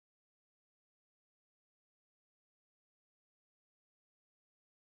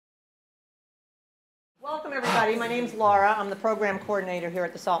Welcome, everybody. My name's Laura. I'm the program coordinator here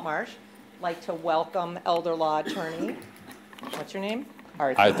at the Saltmarsh. I'd like to welcome elder law attorney. What's your name?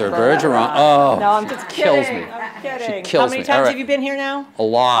 Arthur Bergeron. Oh, no, I'm just kills kidding. me. I'm kidding. She kills How many me. times All right. have you been here now? A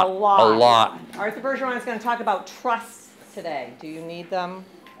lot. A lot. A lot. Arthur Bergeron is going to talk about trusts today. Do you need them?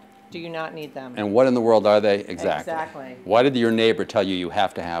 Do you not need them? And what in the world are they exactly? Exactly. Why did your neighbor tell you you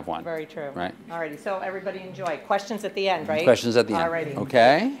have to have one? Very true. Right. Alrighty. So everybody enjoy. Questions at the end, right? Questions at the end. Alrighty.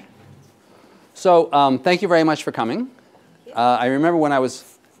 Okay. So thank you very much for coming. I remember when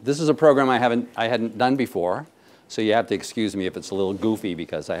this is a program I hadn't done before, so you have to excuse me if it's a little goofy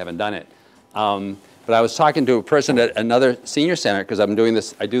because I haven't done it. But I was talking to a person at another senior center because I'm doing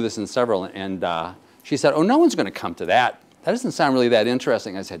this. I do this in several, and she said, "Oh, no one's going to come to that. That doesn't sound really that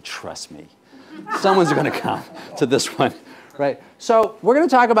interesting." I said, "Trust me, someone's going to come to this one, right?" So we're going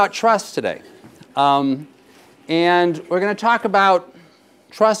to talk about trust today, and we're going to talk about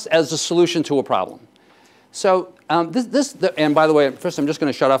trust as a solution to a problem. So and by the way, first I'm just going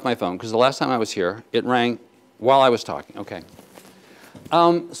to shut off my phone because the last time I was here, it rang while I was talking. Okay.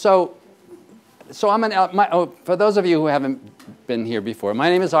 So I'm for those of you who haven't been here before, my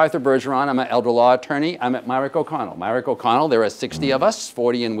name is Arthur Bergeron. I'm an elder law attorney. I'm at Myrick O'Connell. Myrick O'Connell, there are 60 of us,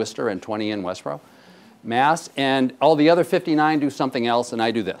 40 in Worcester and 20 in Westboro, Mass. And all the other 59 do something else, and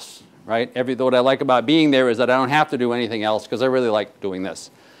I do this, right? What I like about being there is that I don't have to do anything else because I really like doing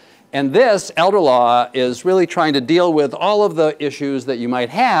this. And this, elder law, is really trying to deal with all of the issues that you might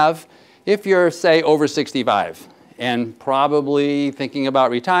have if you're, say, over 65 and probably thinking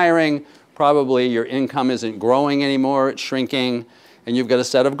about retiring. Probably your income isn't growing anymore, it's shrinking, and you've got a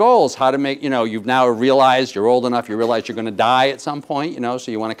set of goals. How to make, you've now realized, you're old enough, you realize you're going to die at some point, so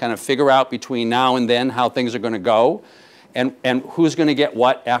you want to kind of figure out between now and then how things are going to go and who's going to get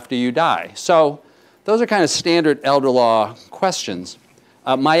what after you die. So those are kind of standard elder law questions.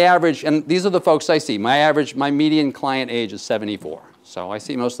 My average, and these are the folks I see, my median client age is 74. So I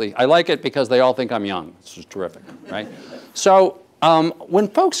see mostly, I like it because they all think I'm young. This is terrific, right? So when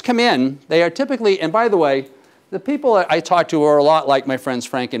folks come in, they are typically, and by the way, the people I talk to are a lot like my friends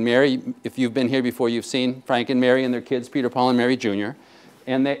Frank and Mary. If you've been here before, you've seen Frank and Mary and their kids, Peter, Paul, and Mary Jr.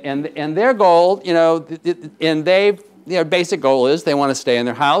 And their goal, their basic goal is they want to stay in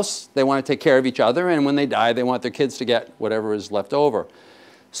their house, they want to take care of each other, and when they die, they want their kids to get whatever is left over.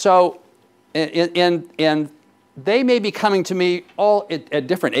 So, and they may be coming to me all at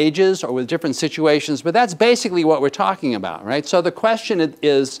different ages or with different situations, but that's basically what we're talking about, right? So the question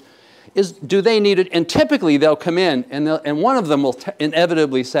is do they need it? And typically they'll come in and one of them will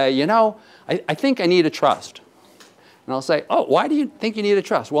inevitably say, I think I need a trust. And I'll say, oh, why do you think you need a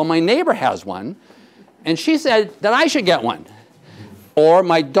trust? Well, my neighbor has one, and she said that I should get one. Or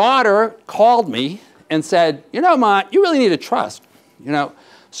my daughter called me and said, Ma, you really need a trust,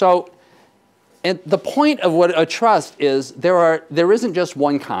 So, and the point of what a trust is, there isn't just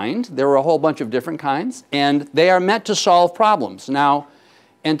one kind. There are a whole bunch of different kinds, and they are meant to solve problems now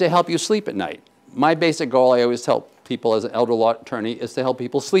and to help you sleep at night. My basic goal, I always tell people as an elder law attorney, is to help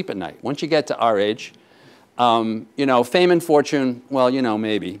people sleep at night. Once you get to our age, fame and fortune, well,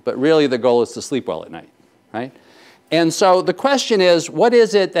 maybe, but really the goal is to sleep well at night, right? And so the question is, what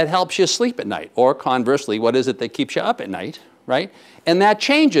is it that helps you sleep at night? Or conversely, what is it that keeps you up at night? Right? And that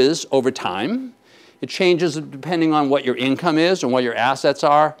changes over time. It changes depending on what your income is and what your assets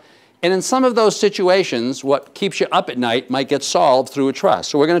are. And in some of those situations, what keeps you up at night might get solved through a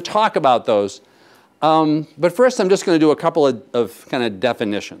trust. So we're going to talk about those. But first, I'm just going to do a couple of kind of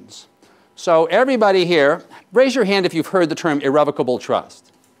definitions. So everybody here, raise your hand if you've heard the term irrevocable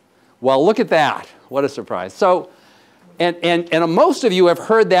trust. Well, look at that. What a surprise. So, and most of you have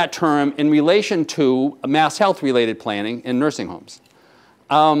heard that term in relation to mass health-related planning in nursing homes.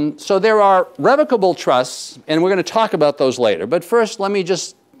 So there are revocable trusts, and we're going to talk about those later. But first, let me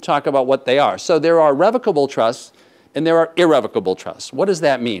just talk about what they are. So there are revocable trusts, and there are irrevocable trusts. What does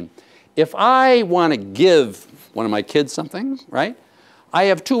that mean? If I want to give one of my kids something, right, I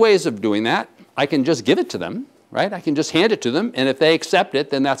have two ways of doing that. I can just give it to them, right? I can just hand it to them, and if they accept it,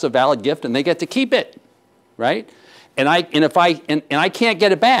 then that's a valid gift, and they get to keep it, right? And I can't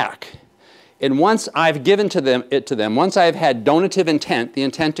get it back. And once I've given it to them, once I've had donative intent, the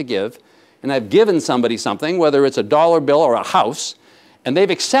intent to give, and I've given somebody something, whether it's a dollar bill or a house, and they've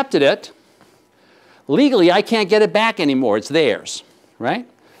accepted it, legally I can't get it back anymore. It's theirs, right?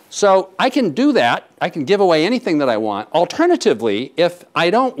 So I can do that. I can give away anything that I want. Alternatively, if I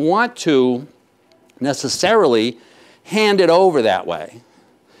don't want to necessarily hand it over that way,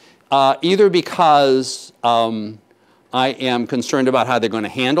 either because I am concerned about how they're going to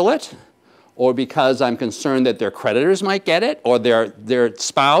handle it, or because I'm concerned that their creditors might get it, or their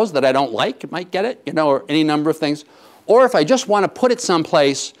spouse that I don't like might get it, you know, or any number of things. Or if I just want to put it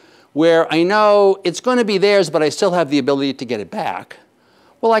someplace where I know it's going to be theirs, but I still have the ability to get it back,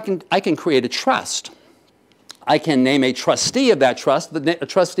 well, I can create a trust. I can name a trustee of that trust. A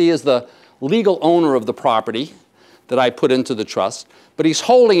trustee is the legal owner of the property that I put into the trust, but he's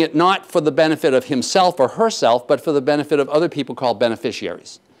holding it not for the benefit of himself or herself, but for the benefit of other people called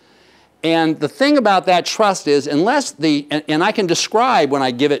beneficiaries. And the thing about that trust is, unless and I can describe when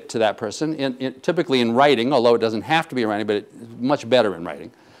I give it to that person, typically in writing, although it doesn't have to be in writing, but it's much better in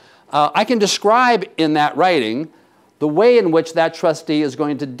writing. I can describe in that writing the way in which that trustee is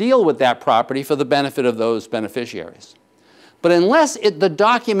going to deal with that property for the benefit of those beneficiaries. But unless the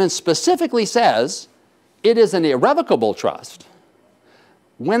document specifically says it is an irrevocable trust,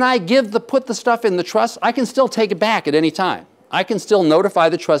 when I put the stuff in the trust, I can still take it back at any time. I can still notify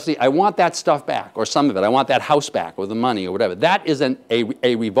the trustee, I want that stuff back, or some of it. I want that house back, or the money, or whatever. That is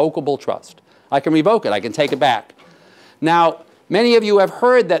a revocable trust. I can revoke it. I can take it back. Now, many of you have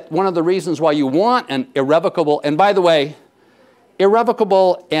heard that one of the reasons why you want an irrevocable, and by the way,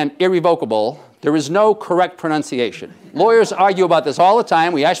 irrevocable and irrevocable, there is no correct pronunciation. Lawyers argue about this all the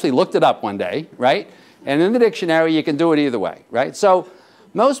time. We actually looked it up one day, right? And in the dictionary, you can do it either way, right? So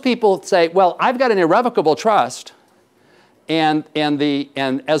most people say, well, I've got an irrevocable trust, and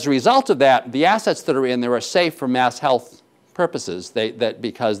as a result of that, the assets that are in there are safe for mass health purposes,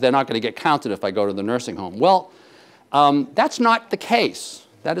 because they're not going to get counted if I go to the nursing home. Well, that's not the case.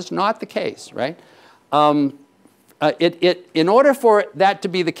 That is not the case, right? In order for that to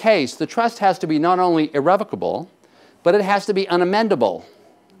be the case, the trust has to be not only irrevocable, but it has to be unamendable.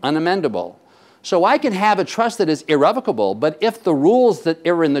 Unamendable. So I can have a trust that is irrevocable, but if the rules that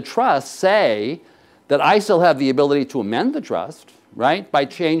are in the trust say that I still have the ability to amend the trust, right, by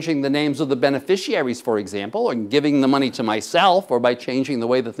changing the names of the beneficiaries, for example, or giving the money to myself, or by changing the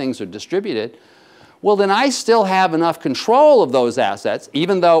way the things are distributed, well, then I still have enough control of those assets,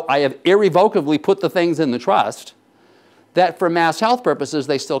 even though I have irrevocably put the things in the trust, that for mass health purposes,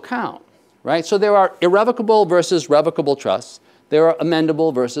 they still count, right? So there are irrevocable versus revocable trusts. There are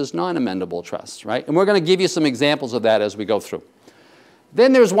amendable versus non-amendable trusts, right? And we're going to give you some examples of that as we go through.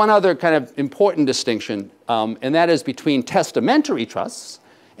 Then there's one other kind of important distinction, and that is between testamentary trusts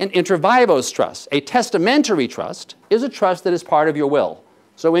and inter vivos trusts. A testamentary trust is a trust that is part of your will.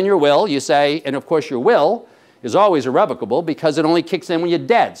 So in your will, you say, and of course your will is always irrevocable because it only kicks in when you're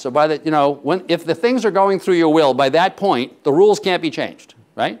dead. So by the, you know, if the things are going through your will, by that point, the rules can't be changed,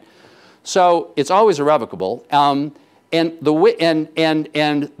 right? So it's always irrevocable. And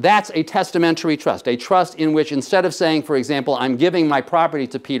that's a testamentary trust, a trust in which instead of saying, for example, I'm giving my property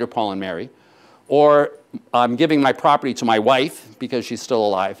to Peter, Paul, and Mary, or I'm giving my property to my wife because she's still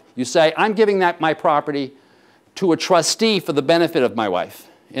alive, you say, I'm giving my property to a trustee for the benefit of my wife.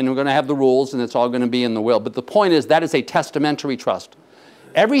 And we're going to have the rules, and it's all going to be in the will. But the point is, that is a testamentary trust.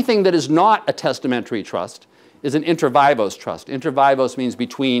 Everything that is not a testamentary trust is an inter vivos trust. Inter vivos means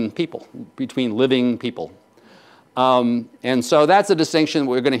between people, between living people. And so that's a distinction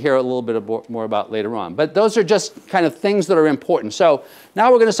we're going to hear a little bit more about later on. But those are just kind of things that are important. So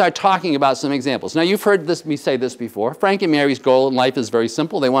now we're going to start talking about some examples. Now you've heard me say this before. Frank and Mary's goal in life is very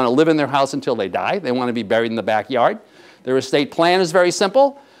simple. They want to live in their house until they die. They want to be buried in the backyard. Their estate plan is very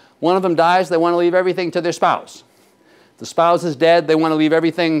simple. One of them dies, they want to leave everything to their spouse. The spouse is dead, they want to leave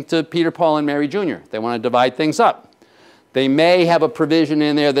everything to Peter, Paul, and Mary Jr. They want to divide things up. They may have a provision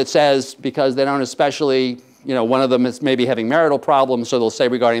in there that says, because they don't especially, you know, one of them is maybe having marital problems, so they'll say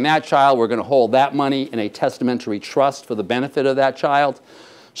regarding that child, we're going to hold that money in a testamentary trust for the benefit of that child,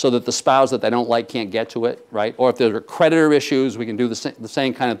 so that the spouse that they don't like can't get to it, right? Or if there are creditor issues, we can do the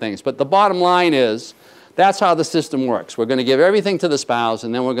same kind of things. But the bottom line is, that's how the system works. We're going to give everything to the spouse,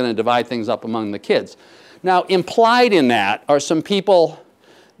 and then we're going to divide things up among the kids. Now, implied in that are some people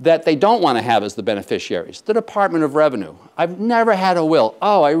that they don't want to have as the beneficiaries. The Department of Revenue. I've never had a will.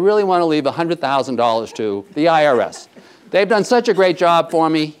 Oh, I really want to leave $100,000 to the IRS. They've done such a great job for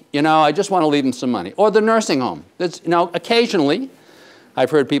me. You know, I just want to leave them some money. Or the nursing home. That's, you know, occasionally,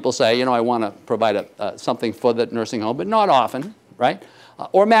 I've heard people say, you know, I want to provide something for the nursing home, but not often, right?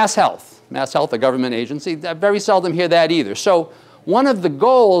 Or mass health. Mass health, a government agency. I very seldom hear that either. So one of the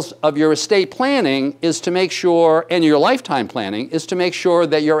goals of your estate planning is to make sure, and your lifetime planning, is to make sure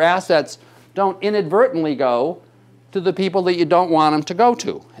that your assets don't inadvertently go to the people that you don't want them to go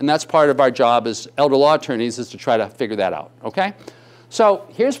to. And that's part of our job as elder law attorneys, is to try to figure that out, okay? So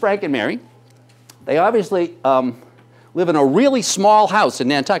here's Frank and Mary. They obviously live in a really small house in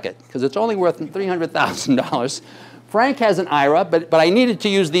Nantucket, because it's only worth $300,000. Frank has an IRA, but I needed to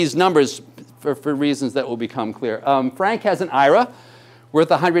use these numbers for reasons that will become clear. Frank has an IRA worth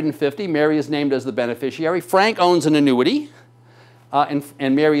 $150. Mary is named as the beneficiary. Frank owns an annuity,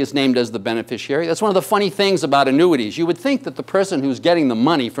 and Mary is named as the beneficiary. That's one of the funny things about annuities. You would think that the person who's getting the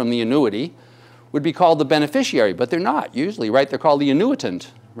money from the annuity would be called the beneficiary, but they're not usually, right? They're called the annuitant,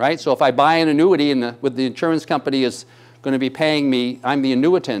 right? So if I buy an annuity and the insurance company is going to be paying me, I'm the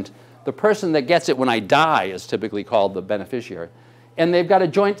annuitant. The person that gets it when I die is typically called the beneficiary. And they've got a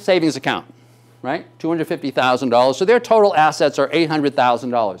joint savings account, right? $250,000. So their total assets are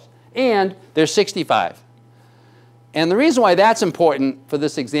 $800,000. And they're 65. And the reason why that's important for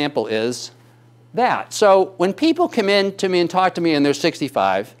this example is that. So when people come in to me and talk to me and they're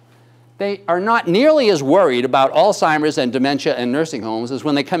 65, they are not nearly as worried about Alzheimer's and dementia and nursing homes as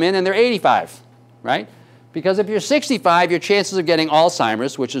when they come in and they're 85, right? Because if you're 65, your chances of getting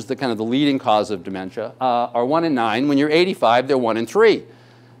Alzheimer's, which is the kind of the leading cause of dementia, are 1 in 9. When you're 85, they're 1 in 3.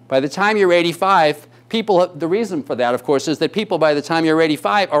 By the time you're 85, the reason for that, of course, is that people by the time you're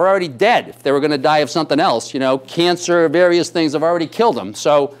 85 are already dead. If they were going to die of something else, you know, cancer, various things have already killed them.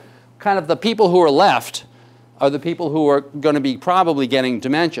 So kind of the people who are left are the people who are going to be probably getting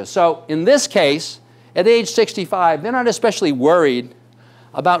dementia. So in this case, at age 65, they're not especially worried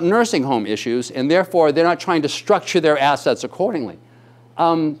about nursing home issues, and therefore they're not trying to structure their assets accordingly.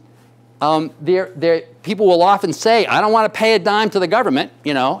 People will often say, I don't want to pay a dime to the government,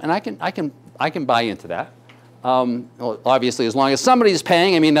 you know, and I can buy into that. Well, obviously, as long as somebody's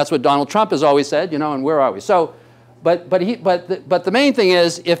paying, I mean, that's what Donald Trump has always said, you know, and where are we? So, but the main thing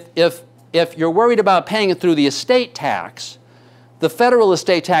is, if you're worried about paying it through the estate tax, the federal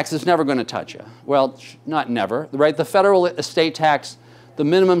estate tax is never going to touch you. Well, not never, right? The federal estate tax, the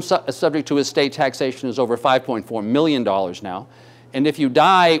minimum subject to estate taxation is over $5.4 million now. And if you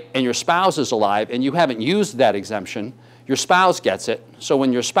die and your spouse is alive and you haven't used that exemption, your spouse gets it. So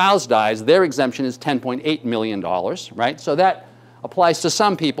when your spouse dies, their exemption is $10.8 million, right? So that applies to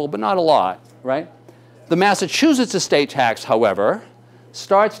some people, but not a lot, right? The Massachusetts estate tax, however,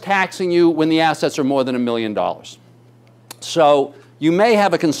 starts taxing you when the assets are more than $1 million. So you may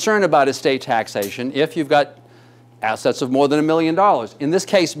have a concern about estate taxation if you've got assets of more than $1 million. In this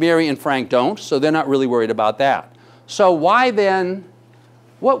case, Mary and Frank don't, so they're not really worried about that. So why then,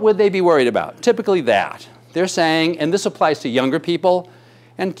 what would they be worried about? Typically that. They're saying, and this applies to younger people,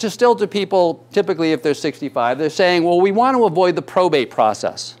 and still to people, typically if they're 65, they're saying, well, we want to avoid the probate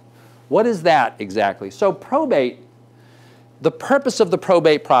process. What is that exactly? So probate, the purpose of the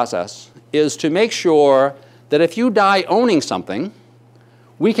probate process is to make sure that if you die owning something,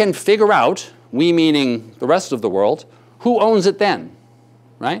 we can figure out, we meaning the rest of the world, who owns it then,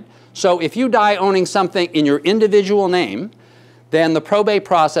 right? So if you die owning something in your individual name, then the probate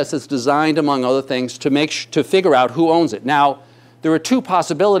process is designed, among other things, to figure out who owns it. Now, there are two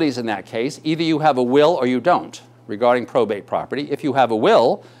possibilities in that case. Either you have a will or you don't regarding probate property. If you have a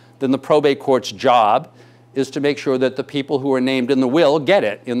will, then the probate court's job is to make sure that the people who are named in the will get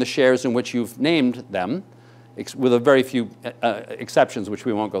it in the shares in which you've named them, with a very few exceptions, which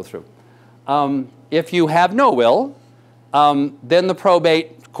we won't go through. If you have no will, then the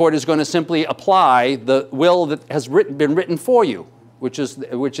probate court is going to simply apply the will that has been written for you, which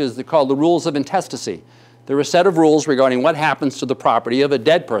is called the rules of intestacy. There are a set of rules regarding what happens to the property of a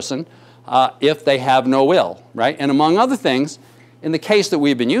dead person if they have no will, right? And among other things, in the case that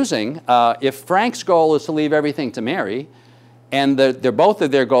we've been using, if Frank's goal is to leave everything to Mary, and both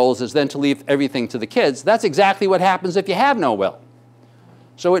of their goals is then to leave everything to the kids, that's exactly what happens if you have no will.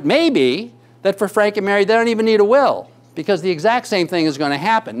 So it may be that for Frank and Mary, they don't even need a will, because the exact same thing is going to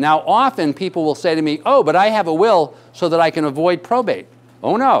happen. Now, often people will say to me, oh, but I have a will so that I can avoid probate.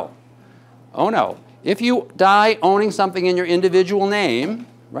 Oh, no. Oh, no. If you die owning something in your individual name,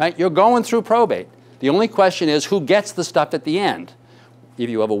 right, you're going through probate. The only question is who gets the stuff at the end. If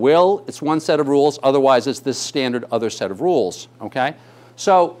you have a will, it's one set of rules. Otherwise, it's this standard other set of rules, okay?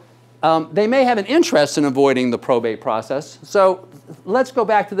 So they may have an interest in avoiding the probate process. So let's go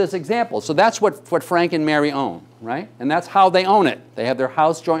back to this example. So that's what Frank and Mary own, right? And that's how they own it. They have their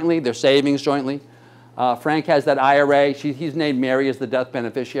house jointly, their savings jointly. Frank has that IRA. He's named Mary as the death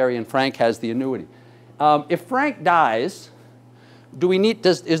beneficiary, and Frank has the annuity. If Frank dies,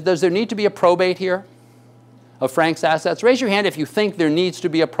 does there need to be a probate here of Frank's assets? Raise your hand if you think there needs to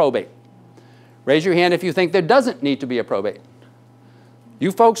be a probate. Raise your hand if you think there doesn't need to be a probate.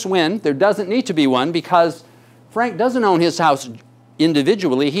 You folks win. There doesn't need to be one because Frank doesn't own his house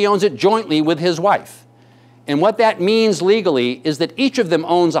individually. He owns it jointly with his wife. And what that means legally is that each of them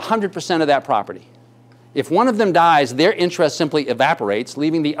owns 100% of that property. If one of them dies, their interest simply evaporates,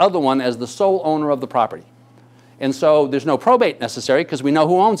 leaving the other one as the sole owner of the property. And so there's no probate necessary because we know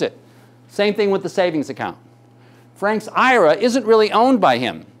who owns it. Same thing with the savings account. Frank's IRA isn't really owned by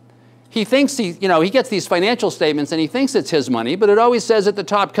him. He thinks he gets these financial statements and he thinks it's his money, but it always says at the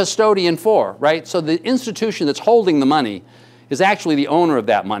top, custodian for, right? So the institution that's holding the money is actually the owner of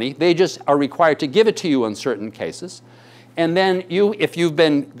that money. They just are required to give it to you in certain cases. And then if you've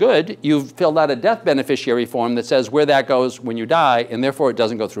been good, you've filled out a death beneficiary form that says where that goes when you die, and therefore it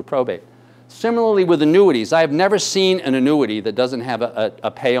doesn't go through probate. Similarly with annuities, I have never seen an annuity that doesn't have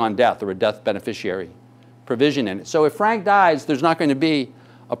a pay on death or a death beneficiary provision in it. So if Frank dies, there's not going to be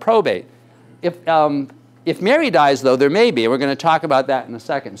a probate. If Mary dies, though, there may be, and we're going to talk about that in a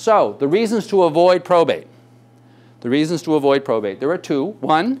second. So the reasons to avoid probate. The reasons to avoid probate. There are two.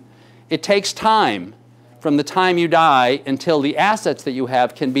 One, it takes time from the time you die until the assets that you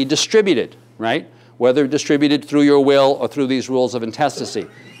have can be distributed, right? Whether distributed through your will or through these rules of intestacy.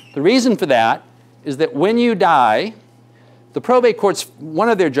 The reason for that is that when you die, the probate courts, one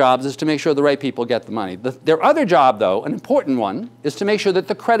of their jobs is to make sure the right people get the money. Their other job, though, an important one, is to make sure that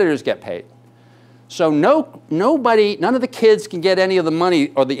the creditors get paid. So none of the kids can get any of the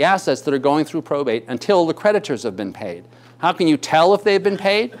money or the assets that are going through probate until the creditors have been paid. How can you tell if they've been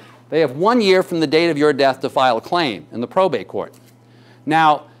paid? They have 1 year from the date of your death to file a claim in the probate court.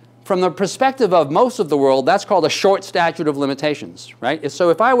 Now, from the perspective of most of the world, that's called a short statute of limitations, right? So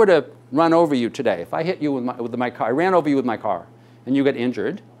if I were to run over you today, if I hit you with my car, I ran over you with my car, and you get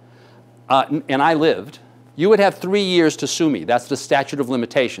injured, and I lived, you would have 3 years to sue me. That's the statute of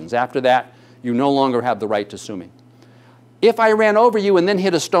limitations. After that, you no longer have the right to sue me. If I ran over you and then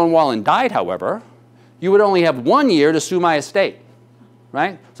hit a stone wall and died, however, you would only have 1 year to sue my estate,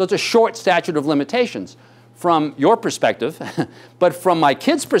 right? So it's a short statute of limitations from your perspective, but from my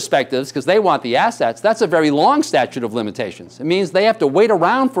kids' perspectives, because they want the assets, that's a very long statute of limitations. It means they have to wait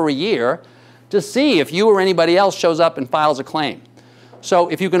around for a year to see if you or anybody else shows up and files a claim. So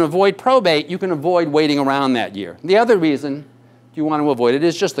if you can avoid probate, you can avoid waiting around that year. The other reason you want to avoid it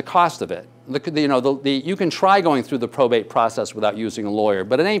is just the cost of it. You can try going through the probate process without using a lawyer,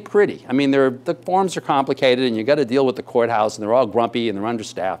 but it ain't pretty. I mean, the forms are complicated, and you got to deal with the courthouse, and they're all grumpy, and they're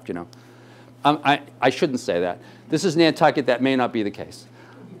understaffed, you know. I shouldn't say that. This is Nantucket. That may not be the case.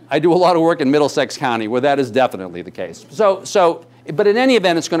 I do a lot of work in Middlesex County where that is definitely the case. But in any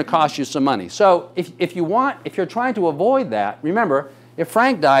event, it's going to cost you some money. So if you're trying to avoid that, remember, if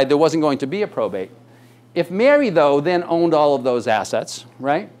Frank died, there wasn't going to be a probate. If Mary, though, then owned all of those assets,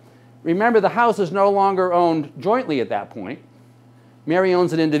 right? Remember, the house is no longer owned jointly at that point. Mary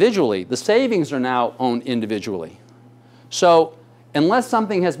owns it individually. The savings are now owned individually. So unless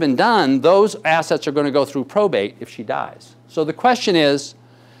something has been done, those assets are going to go through probate if she dies. So the question is,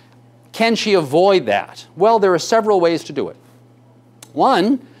 can she avoid that? Well, there are several ways to do it.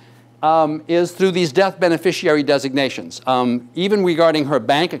 One is through these death beneficiary designations. Even regarding her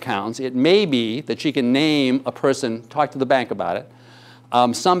bank accounts, it may be that she can name a person, talk to the bank about it.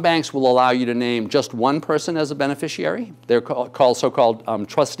 Some banks will allow you to name just one person as a beneficiary. They're called so-called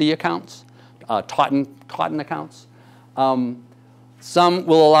trustee accounts, Totten accounts. Some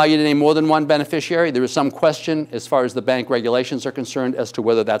will allow you to name more than one beneficiary. There is some question as far as the bank regulations are concerned as to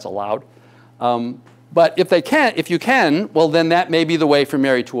whether that's allowed. But if you can, well, then that may be the way for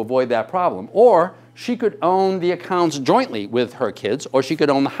Mary to avoid that problem. Or she could own the accounts jointly with her kids, or she could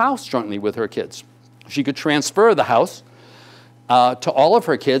own the house jointly with her kids. She could transfer the house to all of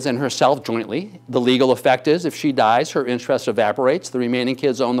her kids and herself jointly. The legal effect is if she dies, her interest evaporates. The remaining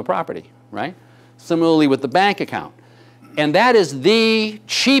kids own the property, right? Similarly with the bank account. And that is the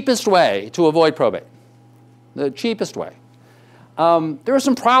cheapest way to avoid probate, the cheapest way. There are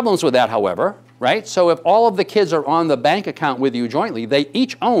some problems with that, however, right? So if all of the kids are on the bank account with you jointly, they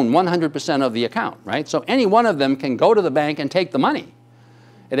each own 100% of the account, right? So any one of them can go to the bank and take the money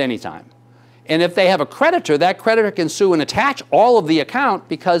at any time. And if they have a creditor, that creditor can sue and attach all of the account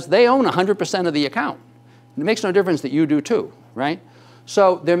because they own 100% of the account. It makes no difference that you do too, right?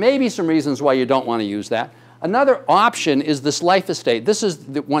 So there may be some reasons why you don't want to use that. Another option is this life estate. This is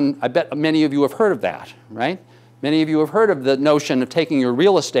the one, I bet many of you have heard of that, right? Many of you have heard of the notion of taking your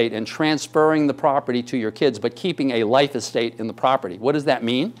real estate and transferring the property to your kids, but keeping a life estate in the property. What does that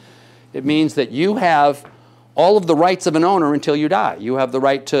mean? It means that you have all of the rights of an owner until you die. You have the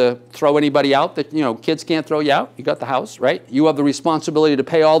right to throw anybody out that, you know, kids can't throw you out. You got the house, right? You have the responsibility to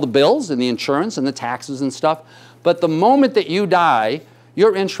pay all the bills and the insurance and the taxes and stuff. But the moment that you die,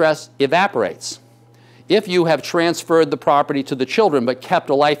 your interest evaporates. If you have transferred the property to the children but kept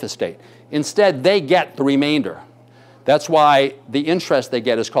a life estate. Instead, they get the remainder. That's why the interest they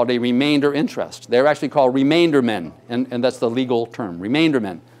get is called a remainder interest. They're actually called remainder men, and that's the legal term, remainder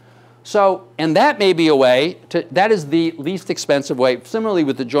men. So, and that may be a way to, that is the least expensive way. Similarly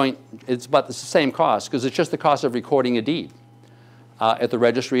with the joint, it's about the same cost, because it's just the cost of recording a deed at the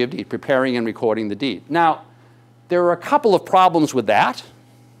registry of deed, preparing and recording the deed. Now, there are a couple of problems with that,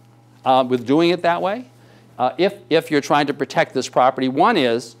 with doing it that way. If you're trying to protect this property, one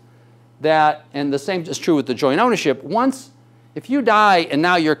is that, and the same is true with the joint ownership, if you die and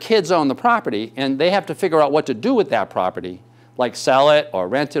now your kids own the property and they have to figure out what to do with that property, like sell it or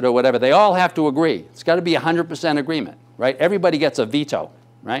rent it or whatever, they all have to agree. It's got to be 100% agreement, right? Everybody gets a veto,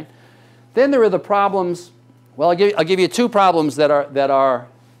 right? Then there are the problems, well, I'll give you two problems that are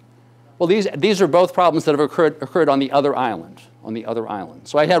well, these are both problems that have occurred on the other island,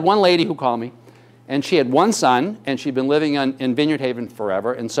 So I had one lady who called me, and she had one son, and she'd been living in Vineyard Haven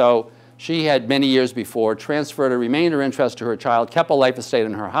forever, and so she had many years before transferred a remainder interest to her child, kept a life estate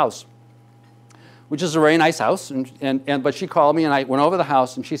in her house, which is a very nice house, but she called me, and I went over the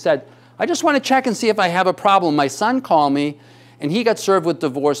house, and she said, I just want to check and see if I have a problem. My son called me, and he got served with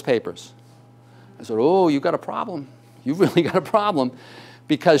divorce papers. I said, oh, you got a problem. You've really got a problem.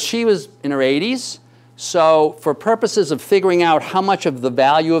 Because she was in her 80s, so for purposes of figuring out how much of the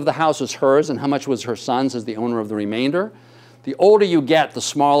value of the house is hers and how much was her son's as the owner of the remainder, the older you get, the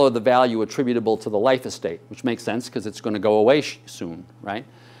smaller the value attributable to the life estate, which makes sense because it's going to go away soon, right?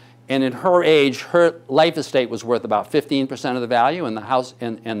 And in her age, her life estate was worth about 15% of the value, and the house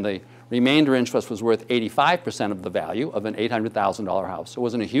and the remainder interest was worth 85% of the value of an $800,000 house. It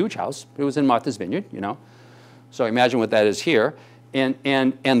wasn't a huge house. It was in Martha's Vineyard, you know. So imagine what that is here. And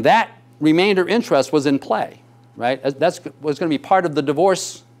that remainder interest was in play, right? That was going to be part of the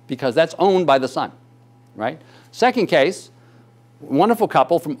divorce because that's owned by the son, right? Second case, wonderful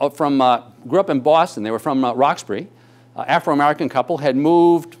couple grew up in Boston. They were from Roxbury. Afro-American couple had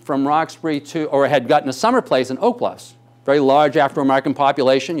moved from Roxbury or had gotten a summer place in Oak Bluffs. Very large Afro-American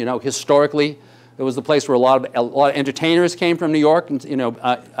population. You know, historically, it was the place where a lot of entertainers came from New York. And, you know,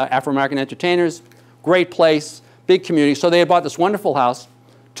 Afro-American entertainers. Great place. Big community. So they had bought this wonderful house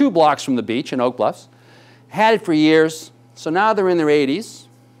 2 blocks from the beach in Oak Bluffs. Had it for years. So now they're in their 80s.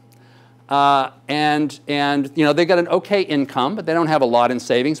 And you know, they got an okay income, but they don't have a lot in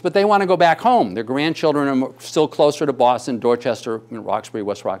savings, but they want to go back home. Their grandchildren are still closer to Boston, Dorchester, you know, Roxbury,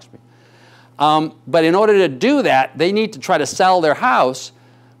 West Roxbury. But in order to do that, they need to try to sell their house.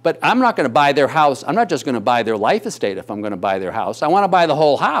 But I'm not going to buy their house. I'm not just going to buy their life estate if I'm going to buy their house. I want to buy the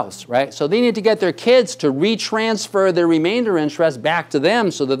whole house, right? So they need to get their kids to retransfer their remainder interest back to them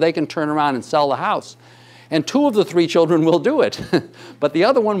so that they can turn around and sell the house. And 2 of the 3 children will do it, but the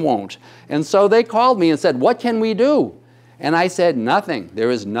other one won't. And so they called me and said, what can we do? And I said, nothing. There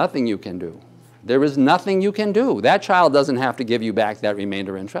is nothing you can do. There is nothing you can do. That child doesn't have to give you back that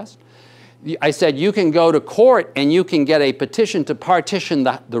remainder interest. I said, you can go to court and you can get a petition to partition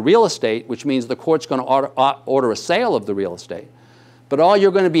the real estate, which means the court's going to order a sale of the real estate. But all you're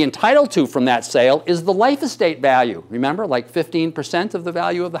going to be entitled to from that sale is the life estate value. Remember, like 15% of the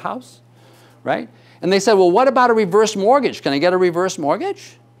value of the house, right? And they said, well, what about a reverse mortgage? Can I get a reverse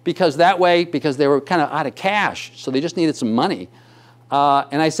mortgage? Because that way, because they were kind of out of cash, so they just needed some money.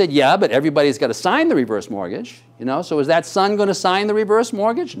 And I said, yeah, but everybody's got to sign the reverse mortgage. You know, so is that son going to sign the reverse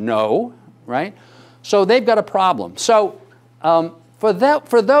mortgage? No, right? So they've got a problem. So for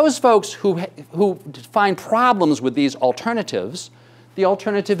those folks who find problems with these alternatives, the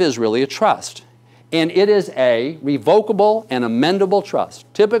alternative is really a trust. And it is a revocable and amendable trust.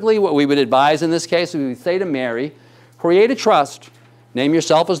 Typically, what we would advise in this case, we would say to Mary, create a trust, name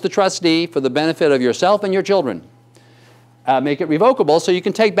yourself as the trustee for the benefit of yourself and your children. Make it revocable so you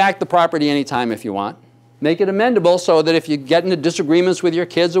can take back the property anytime if you want. Make it amendable so that if you get into disagreements with your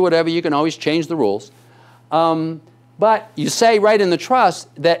kids or whatever, you can always change the rules. But you say right in the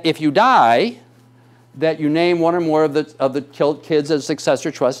trust that if you die, that you name one or more of the killed kids as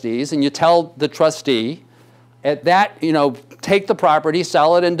successor trustees, and you tell the trustee at that, you know, take the property,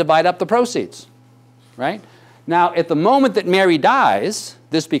 sell it, and divide up the proceeds, right? Now, at the moment that Mary dies,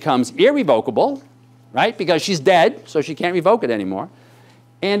 this becomes irrevocable, right? Because she's dead, so she can't revoke it anymore.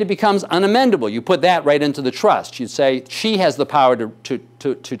 And it becomes unamendable. You put that right into the trust. You'd say she has the power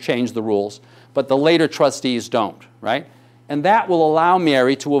to change the rules, but the later trustees don't, right? And that will allow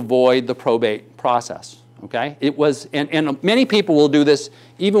Mary to avoid the probate process, okay? It was, and many people will do this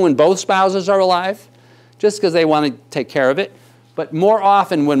even when both spouses are alive, just because they want to take care of it, but more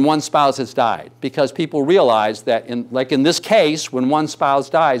often when one spouse has died, because people realize that, like in this case, when one spouse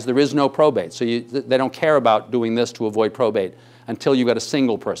dies, there is no probate. So they don't care about doing this to avoid probate until you've got a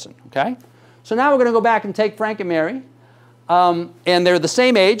single person, okay? So now we're going to go back and take Frank and Mary. And they're the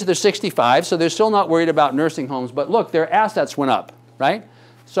same age, they're 65, so they're still not worried about nursing homes. But look, their assets went up, right?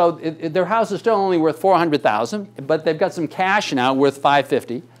 So their house is still only worth $400,000, but they've got some cash now worth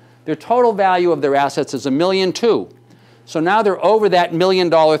 $550,000. Their total value of their assets is $1.2 million. So now they're over that $1 million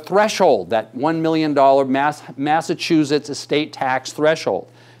threshold, that $1 million Massachusetts estate tax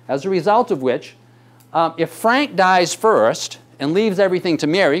threshold. As a result of which, if Frank dies first and leaves everything to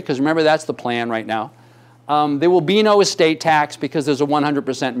Mary, because remember that's the plan right now, there will be no estate tax because there's a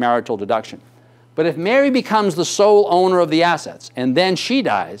 100% marital deduction. But if Mary becomes the sole owner of the assets and then she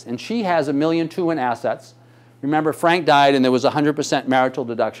dies and she has $1.2 million in assets, remember Frank died and there was a 100% marital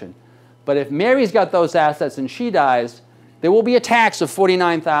deduction. But if Mary's got those assets and she dies, there will be a tax of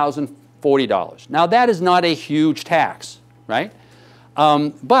 $49,040. Now that is not a huge tax, right?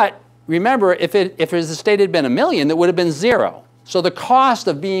 But remember, if his estate had been $1 million, it would have been 0. So the cost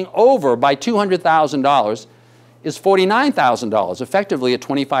of being over by $200,000 is $49,000, effectively a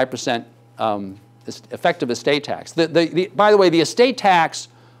 25% effective estate tax. By the way, the estate tax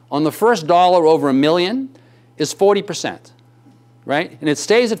on the first dollar over $1 million is 40%, right? And it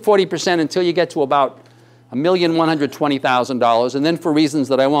stays at 40% until you get to about $1,120,000, and then for reasons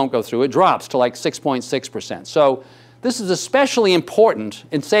that I won't go through, it drops to like 6.6%. So this is especially important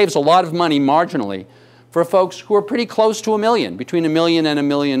and saves a lot of money marginally for folks who are pretty close to $1 million, between $1 million and $1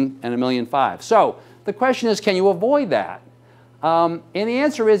 million and $1.5 million. So the question is, can you avoid that? And the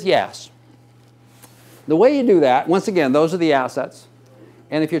answer is yes. The way you do that, once again, those are the assets.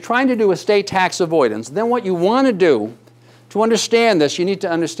 And if you're trying to do estate tax avoidance, then what you want to do, to understand this, you need to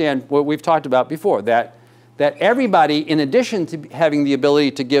understand what we've talked about before, that everybody, in addition to having the ability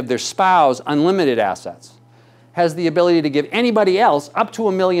to give their spouse unlimited assets, has the ability to give anybody else up to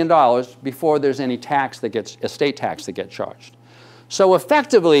 $1 million before there's any tax that gets, estate tax that gets charged. So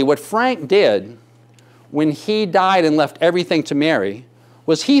effectively, what Frank did when he died and left everything to Mary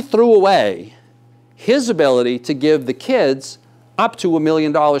was he threw away his ability to give the kids up to $1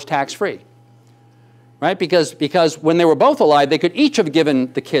 million tax-free, right? Because when they were both alive, they could each have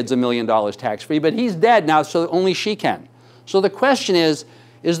given the kids $1 million tax-free, but he's dead now, so only she can. So the question is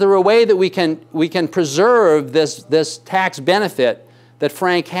there a way that we can preserve this tax benefit that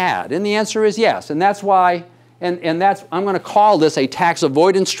Frank had? And the answer is yes, and that's why, and that's, I'm going to call this a tax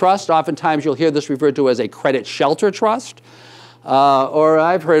avoidance trust. Oftentimes you'll hear this referred to as a credit shelter trust. Or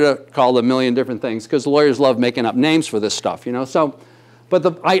I've heard it called a million different things because lawyers love making up names for this stuff, you know. So,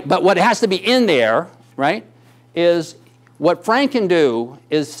 but what has to be in there, right, is what Frank can do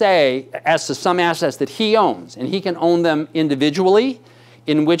is say as to some assets that he owns, and he can own them individually,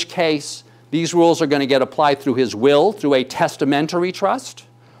 in which case these rules are going to get applied through his will, through a testamentary trust,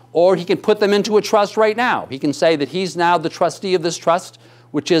 or he can put them into a trust right now. He can say that he's now the trustee of this trust,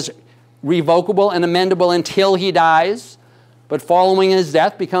 which is revocable and amendable until he dies, but following his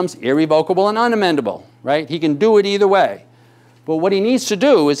death becomes irrevocable and unamendable, right? He can do it either way. But what he needs to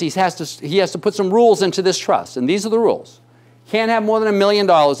do is he has to put some rules into this trust, and these are the rules. Can't have more than $1 million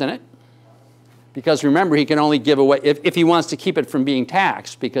in it, because remember, he can only give away, if he wants to keep it from being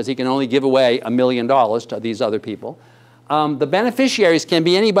taxed, because he can only give away $1 million to these other people. The beneficiaries can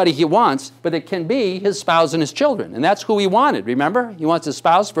be anybody he wants, but it can be his spouse and his children, and that's who he wanted, remember? He wants his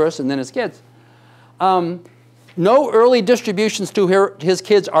spouse first and then his kids. No early distributions to his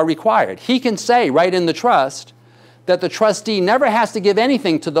kids are required. He can say right in the trust that the trustee never has to give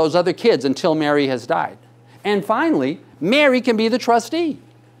anything to those other kids until Mary has died. And finally, Mary can be the trustee.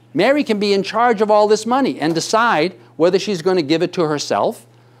 Mary can be in charge of all this money and decide whether she's going to give it to herself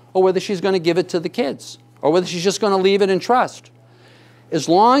or whether she's going to give it to the kids or whether she's just going to leave it in trust. As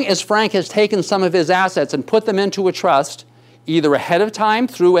long as Frank has taken some of his assets and put them into a trust, either ahead of time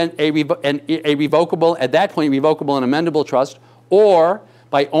through a revocable, at that point, revocable and amendable trust, or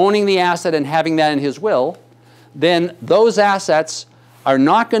by owning the asset and having that in his will, then those assets are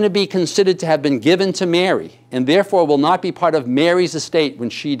not going to be considered to have been given to Mary, and therefore will not be part of Mary's estate when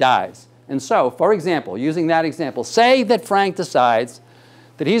she dies. And so, for example, using that example, say that Frank decides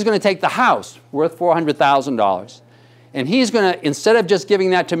that he's going to take the house worth $400,000, and he's going to, instead of just giving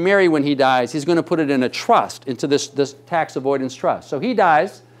that to Mary when he dies, he's going to put it in a trust, into this tax avoidance trust. So he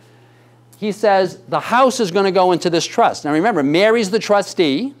dies. He says the house is going to go into this trust. Now remember, Mary's the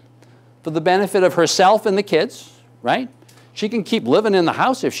trustee for the benefit of herself and the kids, right? She can keep living in the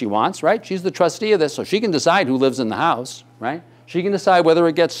house if she wants, right? She's the trustee of this, so she can decide who lives in the house, right? She can decide whether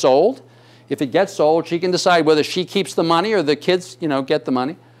it gets sold. If it gets sold, she can decide whether she keeps the money or the kids, you know, get the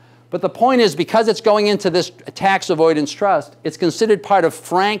money. But the point is, because it's going into this tax avoidance trust, it's considered part of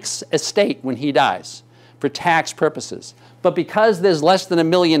Frank's estate when he dies for tax purposes. But because there's less than $1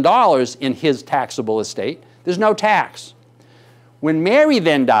 million in his taxable estate, there's no tax. When Mary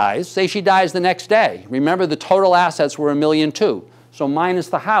then dies, say she dies the next day, remember the total assets were $1.2 million. So minus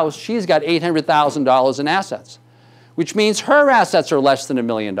the house, she's got $800,000 in assets, which means her assets are less than $1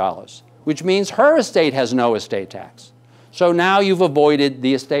 million, which means her estate has no estate tax. So now you've avoided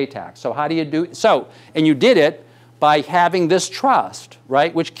the estate tax. So how do you do so? And you did it by having this trust,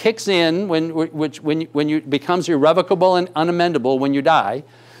 right, which kicks in when you becomes irrevocable and unamendable when you die,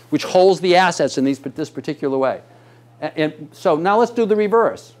 which holds the assets in this particular way. And so now let's do the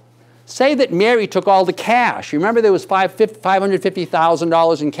reverse. Say that Mary took all the cash. Remember there was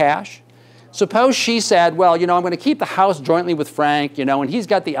 $550,000 in cash? Suppose she said, well, you know, I'm going to keep the house jointly with Frank, you know, and he's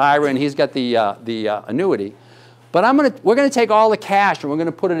got the IRA and he's got the annuity. But we're going to take all the cash and we're going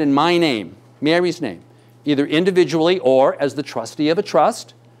to put it in my name, Mary's name, either individually or as the trustee of a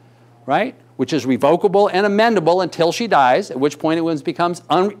trust, right, which is revocable and amendable until she dies, at which point it becomes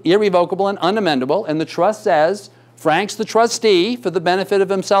irrevocable and unamendable, and the trust says Frank's the trustee for the benefit of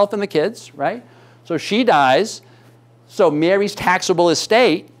himself and the kids, right? So she dies, so Mary's taxable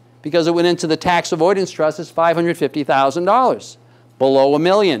estate, because it went into the tax avoidance trust, is $550,000. Below $1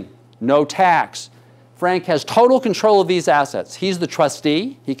 million, no tax. Frank has total control of these assets. He's the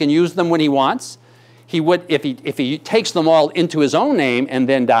trustee. He can use them when he wants. He would, if he takes them all into his own name and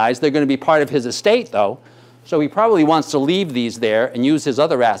then dies, they're going to be part of his estate, though. So he probably wants to leave these there and use his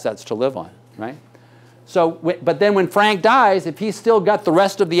other assets to live on, right? So, but then when Frank dies, if he's still got the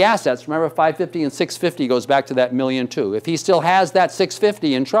rest of the assets, remember 550 and 650 goes back to that $1.2 million. If he still has that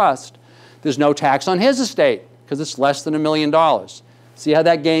 650 in trust, there's no tax on his estate because it's less than $1 million. See how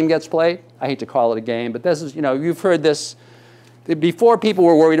that game gets played? I hate to call it a game, but this is, you know, you've heard this. Before people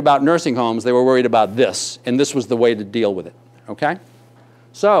were worried about nursing homes, they were worried about this, and this was the way to deal with it, okay?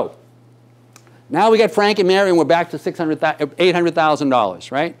 So, now we got Frank and Mary, and we're back to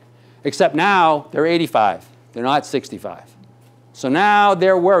 $800,000, right? Except now they're 85. They're not 65. So now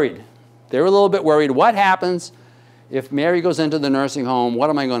they're worried. They're a little bit worried. What happens if Mary goes into the nursing home? What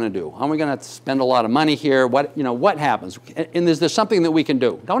am I going to do? Am I going to spend a lot of money here? What, you know, what happens? And is there something that we can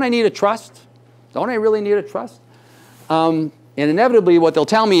do? Don't I need a trust? Don't I really need a trust? And inevitably what they'll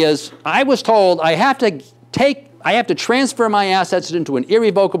tell me is, I was told I have to transfer my assets into an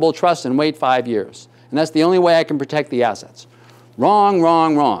irrevocable trust and wait 5 years. And that's the only way I can protect the assets. Wrong,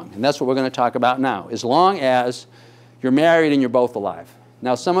 wrong, wrong. And that's what we're going to talk about now, as long as you're married and you're both alive.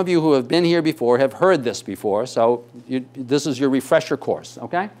 Now, some of you who have been here before have heard this before, so this is your refresher course,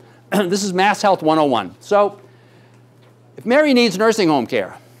 okay? This is Mass Health 101. So if Mary needs nursing home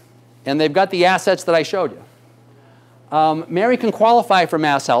care, and they've got the assets that I showed you, Mary can qualify for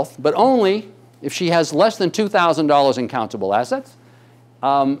Mass Health, but only if she has less than $2,000 in countable assets.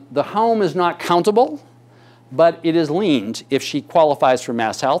 The home is not countable, but it is liened if she qualifies for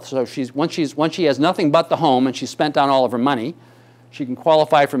Mass Health. So once she has nothing but the home and she's spent down all of her money, she can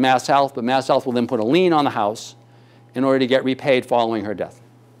qualify for Mass Health, but Mass Health will then put a lien on the house in order to get repaid following her death.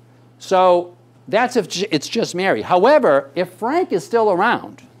 So that's if it's just Mary. However, if Frank is still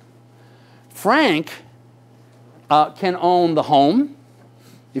around, Frank can own the home.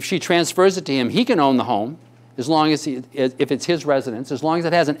 If she transfers it to him, he can own the home, as long as if it's his residence, as long as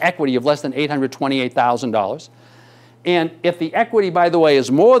it has an equity of less than $828,000. And if the equity, by the way, is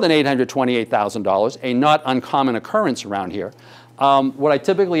more than $828,000, a not uncommon occurrence around here, what I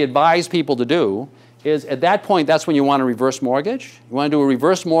typically advise people to do is, at that point, that's when you want a reverse mortgage. You want to do a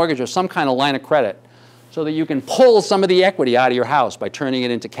reverse mortgage or some kind of line of credit so that you can pull some of the equity out of your house by turning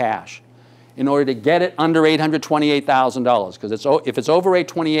it into cash in order to get it under $828,000. Because if it's over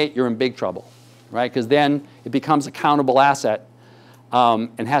 $828,000, you're in big trouble, right? Because then it becomes a countable asset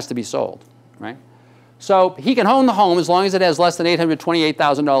and has to be sold, right? So he can own the home as long as it has less than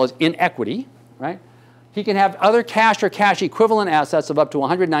 $828,000 in equity, right? He can have other cash or cash equivalent assets of up to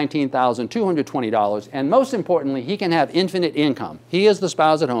 $119,220. And most importantly, he can have infinite income. He, as the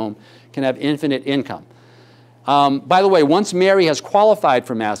spouse at home, can have infinite income. By the way, once Mary has qualified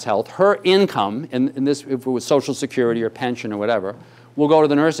for Mass Health, her income, in this, if it was Social Security or pension or whatever, will go to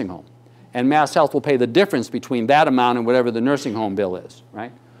the nursing home. And Mass Health will pay the difference between that amount and whatever the nursing home bill is,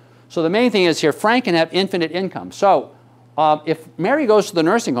 right? So the main thing is here, Frank can have infinite income. So if Mary goes to the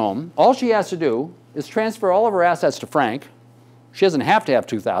nursing home, all she has to do is transfer all of her assets to Frank. She doesn't have to have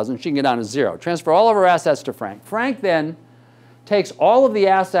 $2,000. She can get down to zero. Transfer all of her assets to Frank. Frank then takes all of the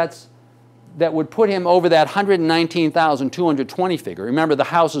assets that would put him over that $119,220 figure. Remember, the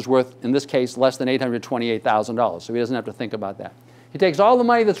house is worth, in this case, less than $828,000, so he doesn't have to think about that. He takes all the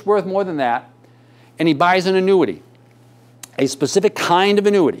money that's worth more than that, and he buys an annuity, a specific kind of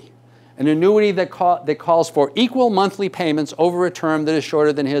annuity, an annuity that calls for equal monthly payments over a term that is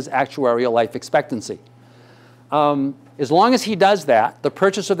shorter than his actuarial life expectancy. As long as he does that, the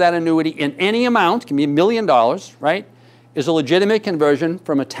purchase of that annuity in any amount, can be $1 million, right, is a legitimate conversion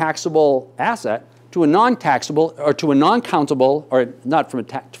from a taxable asset to a non-taxable, or to a non-countable, or not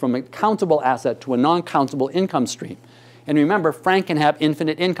from a countable asset to a non-countable income stream. And remember, Frank can have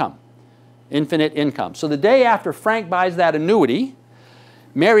infinite income. Infinite income. So the day after Frank buys that annuity,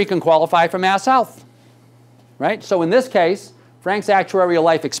 Mary can qualify for Mass Health. Right? So in this case, Frank's actuarial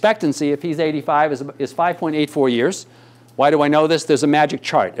life expectancy, if he's 85, is 5.84 years. Why do I know this? There's a magic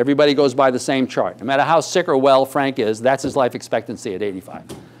chart. Everybody goes by the same chart. No matter how sick or well Frank is, that's his life expectancy at 85.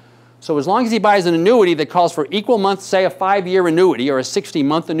 So as long as he buys an annuity that calls for equal months, say a 5-year annuity or a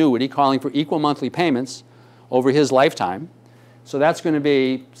 60-month annuity calling for equal monthly payments over his lifetime. So that's going to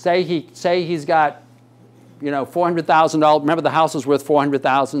be, say he's got, you know, $400,000. Remember, the house is worth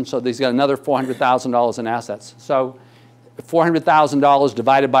 $400,000, so he's got another $400,000 in assets. So $400,000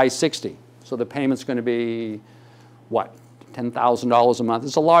 divided by 60. So the payment's going to be, what, $10,000 a month?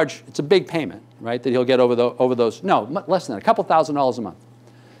 It's a big payment, right, that he'll get over those, no, less than that, a couple $1,000s a month.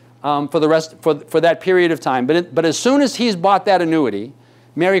 For that period of time. But as soon as he's bought that annuity,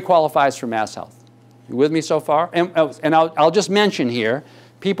 Mary qualifies for Mass Health. You with me so far? And I'll just mention here,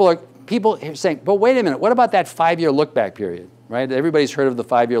 people are saying, but wait a minute, what about that 5-year look-back period? Right? Everybody's heard of the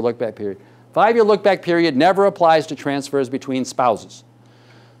 5-year look-back period. 5-year look-back period never applies to transfers between spouses.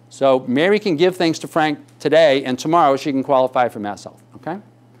 So Mary can give things to Frank today, and tomorrow she can qualify for Mass Health. Okay?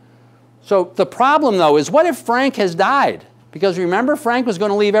 So the problem, though, is what if Frank has died? Because remember, Frank was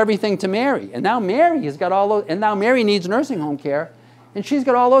going to leave everything to Mary. And now Mary has got all those, and now Mary needs nursing home care. And she's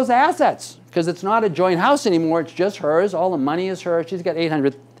got all those assets. Because it's not a joint house anymore, it's just hers. All the money is hers. She's got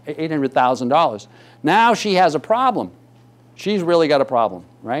 $800,000. Now she has a problem. She's really got a problem,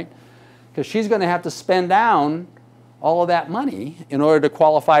 right? Because she's going to have to spend down all of that money in order to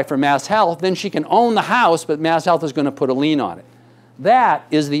qualify for Mass Health. Then she can own the house, but Mass Health is going to put a lien on it. That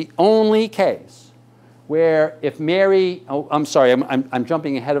is the only case where if Mary, oh, I'm sorry, I'm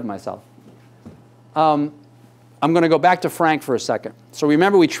jumping ahead of myself. I'm going to go back to Frank for a second. So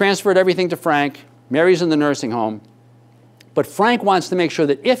remember, we transferred everything to Frank. Mary's in the nursing home. But Frank wants to make sure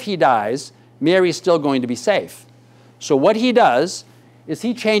that if he dies, Mary's still going to be safe. So what he does is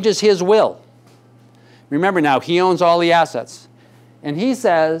he changes his will. Remember now, he owns all the assets. And he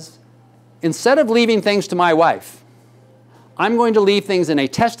says, instead of leaving things to my wife, I'm going to leave things in a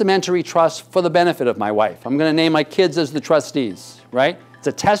testamentary trust for the benefit of my wife. I'm going to name my kids as the trustees, right? It's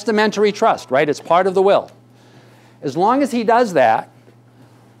a testamentary trust, right? It's part of the will. As long as he does that,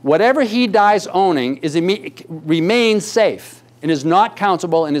 whatever he dies owning remains safe and is not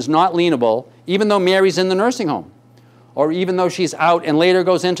countable and is not lienable, even though Mary's in the nursing home, or even though she's out and later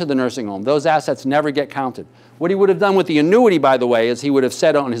goes into the nursing home. Those assets never get counted. What he would have done with the annuity, by the way, is he would have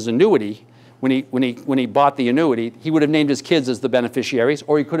said on his annuity, when he bought the annuity, he would have named his kids as the beneficiaries,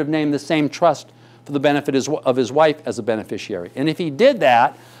 or he could have named the same trust for the benefit of his wife as a beneficiary. And if he did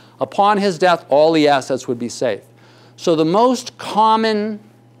that, upon his death, all the assets would be safe. So the most common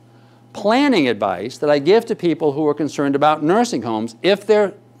planning advice that I give to people who are concerned about nursing homes, if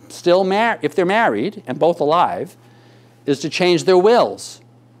they're married and both alive, is to change their wills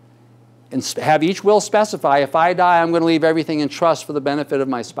and have each will specify, if I die, I'm going to leave everything in trust for the benefit of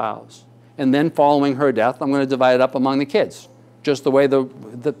my spouse. And then following her death, I'm going to divide it up among the kids, just the way the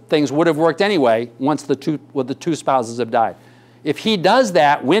things would have worked anyway once the two spouses have died. If he does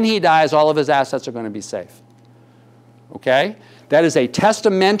that, when he dies, all of his assets are going to be safe. Okay? That is a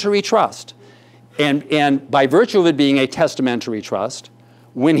testamentary trust. And by virtue of it being a testamentary trust,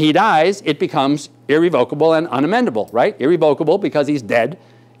 when he dies, it becomes irrevocable and unamendable, right? Irrevocable because he's dead,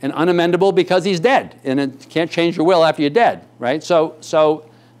 and unamendable because he's dead. And it can't change your will after you're dead, right? And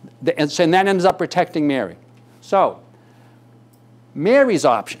that ends up protecting Mary. So, Mary's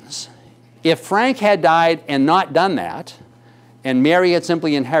options. If Frank had died and not done that, and Mary had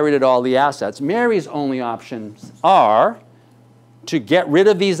simply inherited all the assets, Mary's only options are to get rid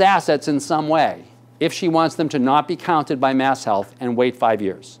of these assets in some way if she wants them to not be counted by Mass Health and wait 5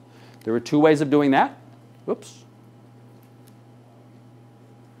 years. There are two ways of doing that. Oops.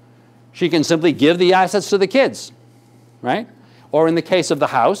 She can simply give the assets to the kids, right? Or in the case of the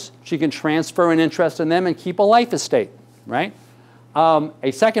house, she can transfer an interest in them and keep a life estate, right? But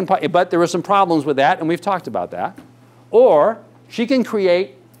there are some problems with that, and we've talked about that. Or she can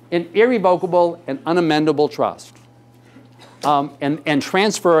create an irrevocable and unamendable trust and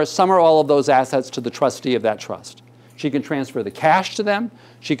transfer some or all of those assets to the trustee of that trust. She can transfer the cash to them.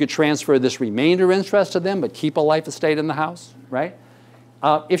 She could transfer this remainder interest to them, but keep a life estate in the house, right?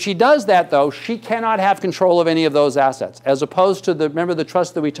 If she does that, though, she cannot have control of any of those assets, as opposed to remember the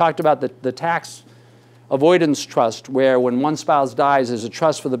trust that we talked about, the tax avoidance trust, where when one spouse dies, there's a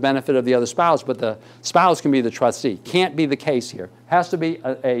trust for the benefit of the other spouse, but the spouse can be the trustee. Can't be the case here. Has to be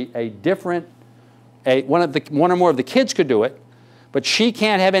one or more of the kids could do it, but she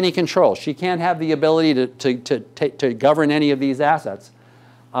can't have any control. She can't have the ability to govern any of these assets.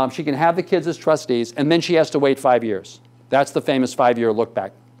 She can have the kids as trustees, and then she has to wait 5 years. That's the famous 5-year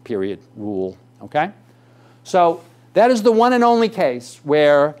look-back period rule, okay? So that is the one and only case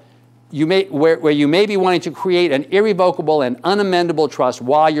where you may be wanting to create an irrevocable and unamendable trust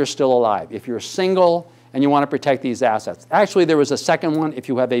while you're still alive. If you're single and you want to protect these assets. Actually, there was a second one if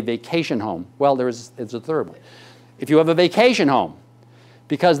you have a vacation home. Well, there's a third one. If you have a vacation home,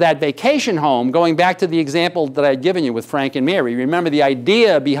 because that vacation home, going back to the example that I had given you with Frank and Mary, remember the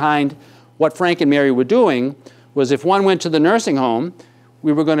idea behind what Frank and Mary were doing was if one went to the nursing home,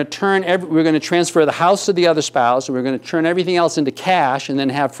 we were going to transfer the house to the other spouse, and we were going to turn everything else into cash and then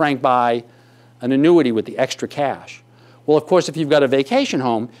have Frank buy an annuity with the extra cash. Well, of course, if you've got a vacation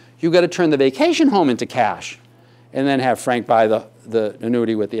home, you've got to turn the vacation home into cash and then have Frank buy the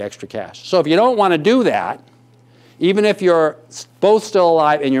annuity with the extra cash. So if you don't want to do that, even if you're both still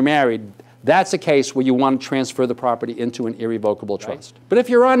alive and you're married, that's a case where you want to transfer the property into an irrevocable trust. But if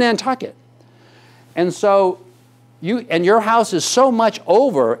you're on Nantucket, and so your house is so much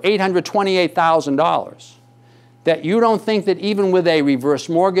over $828,000 that you don't think that even with a reverse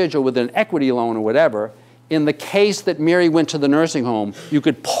mortgage or with an equity loan or whatever, in the case that Mary went to the nursing home, you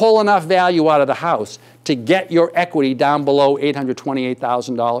could pull enough value out of the house to get your equity down below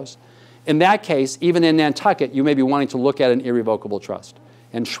 $828,000. In that case, even in Nantucket, you may be wanting to look at an irrevocable trust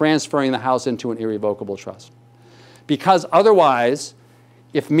and transferring the house into an irrevocable trust. Because otherwise,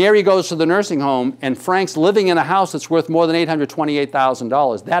 if Mary goes to the nursing home and Frank's living in a house that's worth more than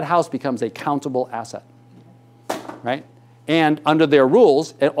 $828,000, that house becomes a countable asset, right? And under their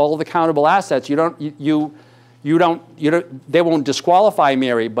rules, all the countable assets, they won't disqualify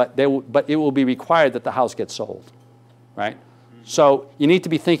Mary, but it will be required that the house gets sold, right? So you need to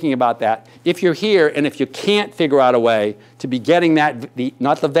be thinking about that. If you're here and if you can't figure out a way to be getting that,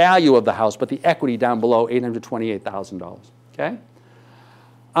 not the value of the house, but the equity down below $828,000, okay?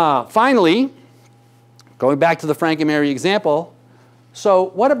 Finally, going back to the Frank and Mary example, so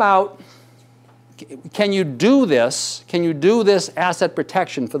what about, can you do this asset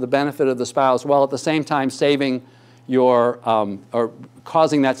protection for the benefit of the spouse while at the same time saving your, or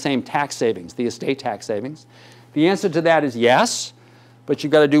causing that same tax savings, the estate tax savings? The answer to that is yes, but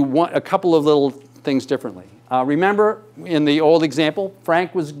you've got to do a couple of little things differently. Remember, in the old example,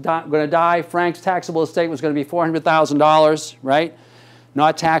 Frank was going to die. Frank's taxable estate was going to be $400,000, right?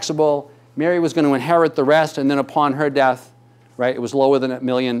 Not taxable. Mary was going to inherit the rest, and then upon her death, right, it was lower than $1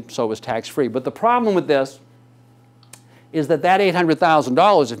 million, so it was tax-free. But the problem with this is that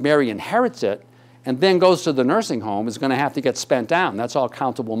 $800,000, if Mary inherits it and then goes to the nursing home, is going to have to get spent down. That's all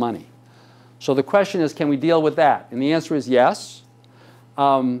countable money. So the question is, can we deal with that? And the answer is yes.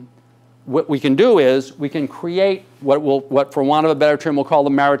 What we can do is we can create what for want of a better term, we'll call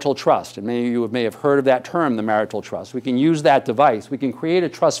the marital trust. And many of you may have heard of that term, the marital trust. We can use that device. We can create a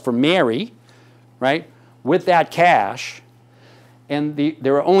trust for Mary, right, with that cash. And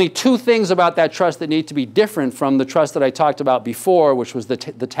there are only two things about that trust that need to be different from the trust that I talked about before, which was the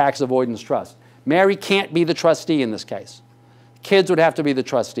tax avoidance trust. Mary can't be the trustee in this case. Kids would have to be the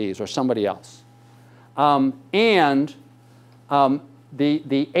trustees or somebody else. The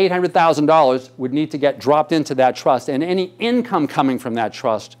 $800,000 would need to get dropped into that trust, and any income coming from that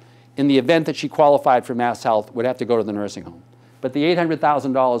trust in the event that she qualified for Mass Health would have to go to the nursing home. But the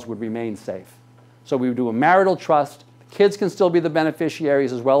 $800,000 would remain safe. So we would do a marital trust. The kids can still be the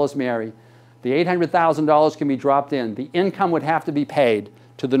beneficiaries as well as Mary. The $800,000 can be dropped in. The income would have to be paid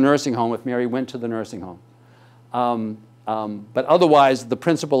to the nursing home if Mary went to the nursing home. But otherwise, the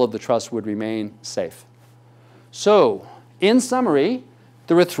principle of the trust would remain safe. So, in summary,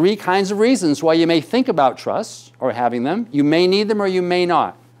 there are three kinds of reasons why you may think about trusts or having them. You may need them or you may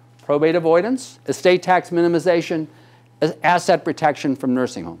not. Probate avoidance, estate tax minimization, asset protection from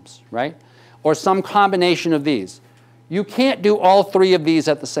nursing homes, right? Or some combination of these. You can't do all three of these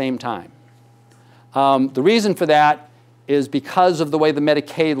at the same time. The reason for that is because of the way the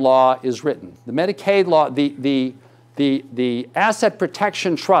Medicaid law is written. The Medicaid law, the asset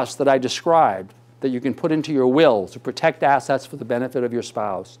protection trust that I described that you can put into your will to protect assets for the benefit of your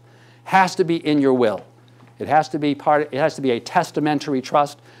spouse has to be in your will. It has to be a testamentary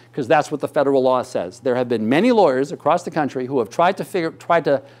trust because that's what the federal law says. There have been many lawyers across the country who have tried to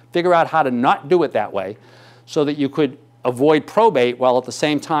figure out how to not do it that way so that you could avoid probate while at the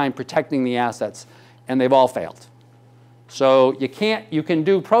same time protecting the assets, and they've all failed. So you can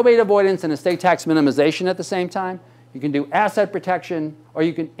do probate avoidance and estate tax minimization at the same time. You can do asset protection or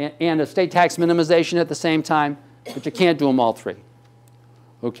and estate tax minimization at the same time, but you can't do them all three.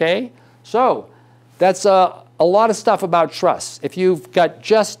 Okay? So that's a lot of stuff about trusts. If you've got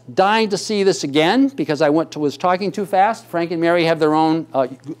just dying to see this again, because I was talking too fast, Frank and Mary have their own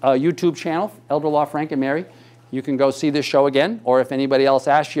YouTube channel, Elder Law Frank and Mary. You can go see this show again, or if anybody else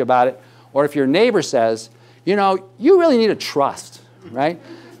asks you about it, or if your neighbor says, you know, you really need a trust, right?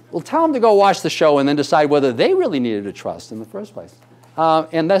 Well, tell them to go watch the show and then decide whether they really needed a trust in the first place.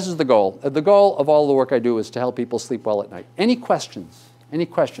 And this is the goal. The goal of all the work I do is to help people sleep well at night. Any questions? Any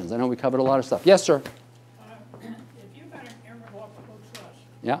questions? I know we covered a lot of stuff. Yes, sir? If you've got an irrevocable trust,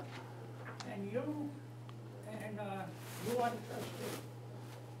 yeah. and you are the trustee,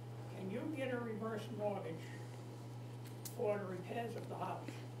 can you get a reverse mortgage for the repairs of the house?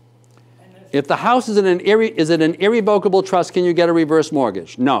 If the house is an irrevocable trust, can you get a reverse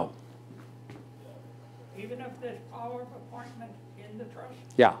mortgage? No. Even if there's power of appointment in the trust?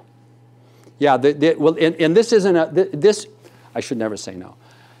 Yeah. Yeah, well, and this isn't I should never say no.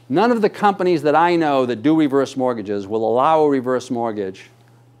 None of the companies that I know that do reverse mortgages will allow a reverse mortgage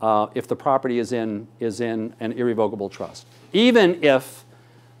if the property is in an irrevocable trust. Even if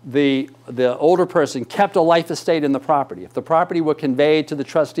the older person kept a life estate in the property. If the property were conveyed to the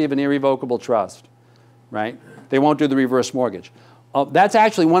trustee of an irrevocable trust, right, they won't do the reverse mortgage. That's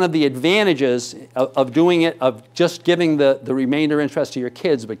actually one of the advantages of doing it, of just giving the remainder interest to your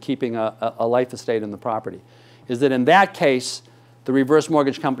kids but keeping a life estate in the property, is that in that case, the reverse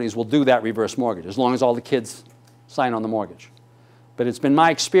mortgage companies will do that reverse mortgage as long as all the kids sign on the mortgage. But it's been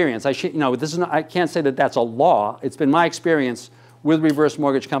my experience, I can't say that that's a law, it's been my experience with reverse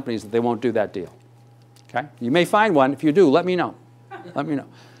mortgage companies that they won't do that deal. Okay? You may find one. If you do, let me know. Let me know.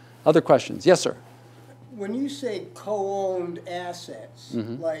 Other questions? Yes, sir. When you say co-owned assets,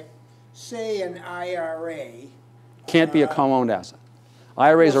 like say an IRA, can't be a co-owned asset.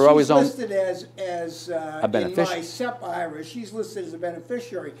 IRAs are always owned. She's listed as a beneficiary. In my SEP IRA, she's listed as a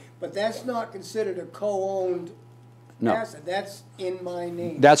beneficiary, but that's not considered a co-owned asset. That's in my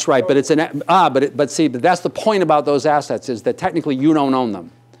name. That's right, but it's but that's the point about those assets is that technically you don't own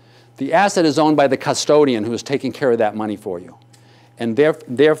them. The asset is owned by the custodian who is taking care of that money for you, and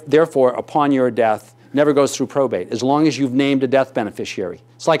therefore, upon your death, never goes through probate as long as you've named a death beneficiary.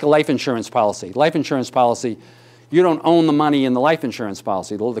 It's like a life insurance policy. Life insurance policy, you don't own the money in the life insurance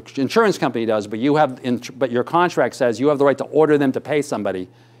policy. The insurance company does, but but your contract says you have the right to order them to pay somebody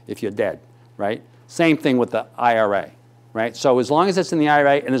if you're dead, right? Same thing with the IRA, right? So as long as it's in the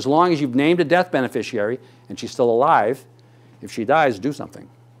IRA and as long as you've named a death beneficiary and she's still alive, if she dies, do something,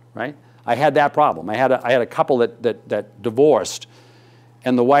 right? I had that problem. I had a couple that divorced,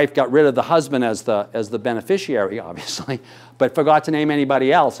 and the wife got rid of the husband as the beneficiary, obviously, but forgot to name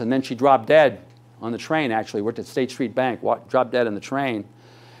anybody else, and then she dropped dead on the train, actually, worked at State Street Bank, dropped dead in the train,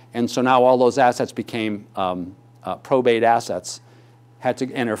 and so now all those assets became probate assets.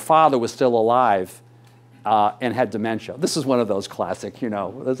 And her father was still alive and had dementia. This is one of those classic, you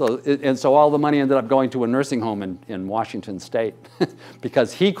know. And so all the money ended up going to a nursing home in Washington State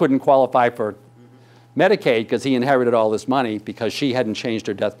because he couldn't qualify for Medicaid because he inherited all this money because she hadn't changed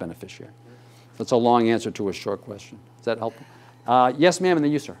her death beneficiary. That's a long answer to a short question. Is that helpful? Yes, ma'am, and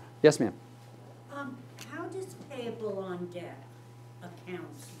then you, sir. Yes, ma'am. How does payable on debt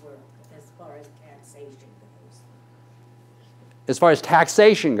accounts work as far as taxation goes? As far as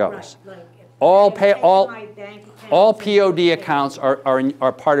taxation goes, Right, like all POD POD accounts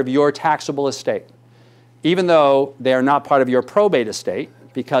are part of your taxable estate, even though they are not part of your probate estate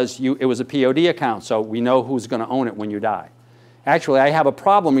because it was a POD account, so we know who's going to own it when you die. Actually, I have a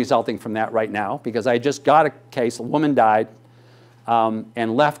problem resulting from that right now because I just got a case, a woman died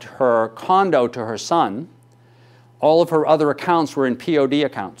and left her condo to her son. All of her other accounts were in POD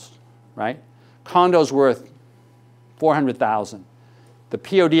accounts, right? Condo's worth $400,000. The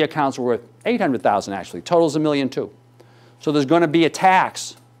POD accounts were worth $800,000 actually. Total's $1.2 million. So there's going to be a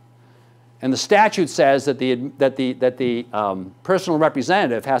tax, and the statute says that the personal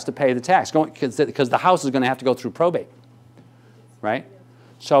representative has to pay the tax because the house is going to have to go through probate, right?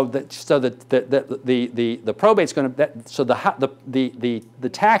 So the probate's going to the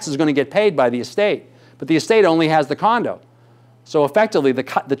tax is going to get paid by the estate, but the estate only has the condo. So effectively,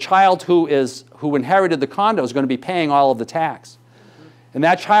 the child who inherited the condo is going to be paying all of the tax. And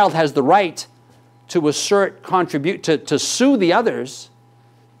that child has the right to assert to sue the others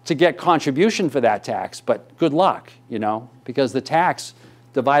to get contribution for that tax. But good luck, you know, because the tax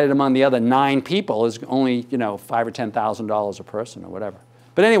divided among the other 9 people is only, you know, $5,000 or $10,000 a person or whatever.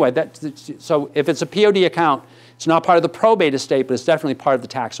 But anyway, so if it's a POD account, It's not part of the probate estate, but it's definitely part of the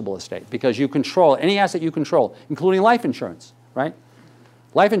taxable estate because you control any asset you control, including life insurance, right?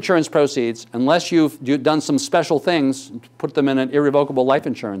 Life insurance proceeds, unless you've done some special things, put them in an irrevocable life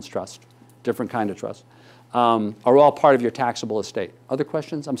insurance trust, different kind of trust, are all part of your taxable estate. Other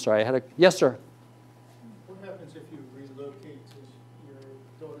questions? I'm sorry, I had a, yes, sir. What happens if you relocate to your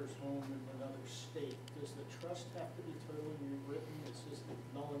daughter's home in another state? Does the trust have to be totally rewritten? Is this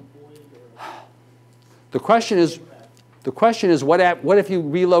null and void, or? The question is what if you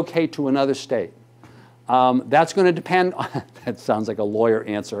relocate to another state? That's going to depend on, that sounds like a lawyer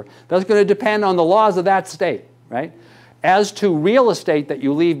answer, that's going to depend on the laws of that state, right? As to real estate that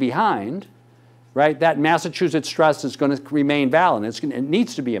you leave behind, right, that Massachusetts trust is going to remain valid. It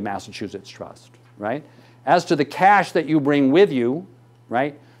needs to be a Massachusetts trust, right? As to the cash that you bring with you,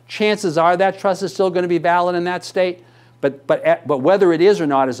 right, chances are that trust is still going to be valid in that state, but whether it is or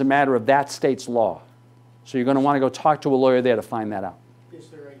not is a matter of that state's law. So you're going to want to go talk to a lawyer there to find that out. Is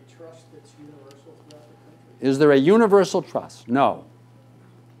there a trust that's universal throughout the country? Is there a universal trust? No.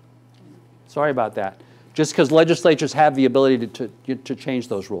 Sorry about that. Just because legislatures have the ability to change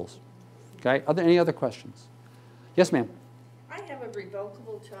those rules. Okay? Are there any other questions? Yes, ma'am. I have a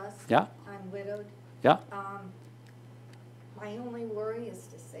revocable trust. Yeah. I'm widowed. Yeah. My only worry is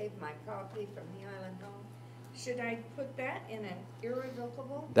to save my property from the island home. Should I put that in an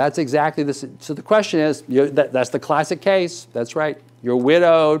irrevocable? That's exactly this. So the question is, that's the classic case. That's right. You're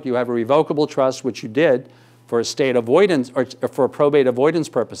widowed. You have a revocable trust, which you did for estate avoidance or for probate avoidance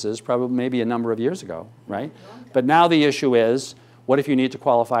purposes, probably maybe a number of years ago, right? But now the issue is, what if you need to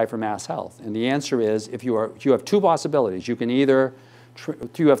qualify for mass health? And the answer is, you have two possibilities. You can either,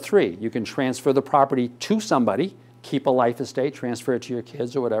 you have three. You can transfer the property to somebody, keep a life estate, transfer it to your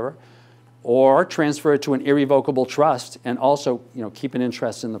kids or whatever, or transfer it to an irrevocable trust and also, keep an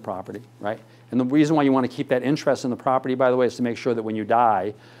interest in the property, right? And the reason why you want to keep that interest in the property, by the way, is to make sure that when you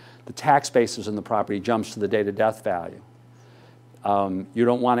die, the tax basis in the property jumps to the date of death value. You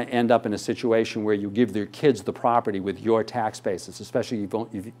don't want to end up in a situation where you give your kids the property with your tax basis, especially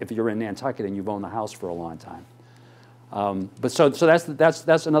if you're in Nantucket and you've owned the house for a long time. So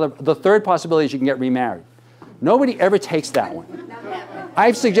that's another. The third possibility is you can get remarried. Nobody ever takes that one.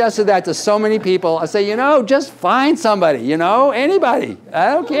 I've suggested that to so many people. I say, just find somebody, anybody. I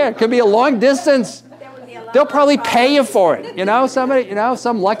don't care. It could be a long distance. They'll probably pay you for it. Somebody,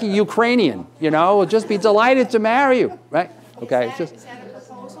 some lucky Ukrainian, will just be delighted to marry you, right? Okay. Is that a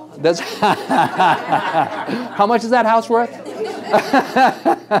proposal? That's how much is that house worth?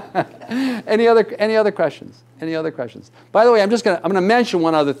 Any other questions? Any other questions? By the way, I'm going to mention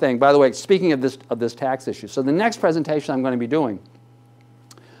one other thing. By the way, speaking of this tax issue, so the next presentation I'm going to be doing,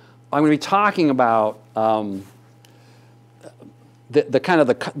 I'm going to be talking about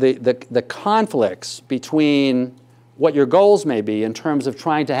the conflicts between what your goals may be in terms of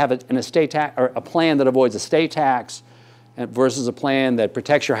trying to have an estate tax or a plan that avoids estate tax versus a plan that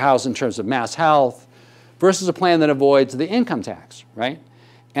protects your house in terms of mass health versus a plan that avoids the income tax, right?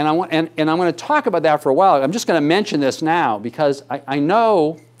 And I'm going to talk about that for a while. I'm just going to mention this now because I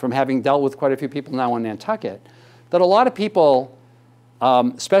know from having dealt with quite a few people now in Nantucket that a lot of people,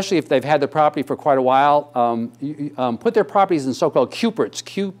 especially if they've had their property for quite a while, put their properties in so-called QPRTs,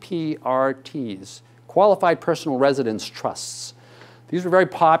 QPRTs, Qualified Personal Residence Trusts. These were very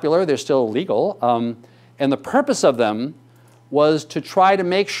popular. They're still illegal. And the purpose of them was to try to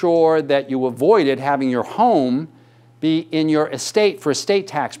make sure that you avoided having your home be in your estate for estate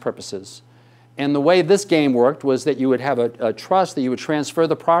tax purposes. And the way this game worked was that you would have a trust that you would transfer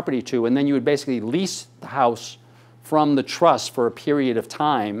the property to, and then you would basically lease the house from the trust for a period of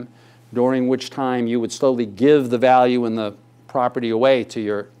time, during which time you would slowly give the value in the property away to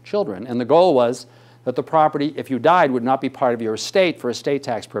your children. And the goal was that the property, if you died, would not be part of your estate for estate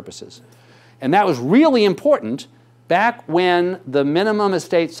tax purposes. And that was really important back when the minimum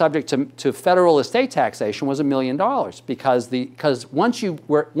estate subject to federal estate taxation was $1 million, because once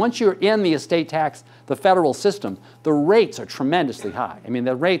you're in the estate tax, the federal system, the rates are tremendously high. I mean,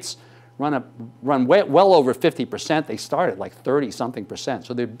 the rates run well over 50%. They start at like 30-something%.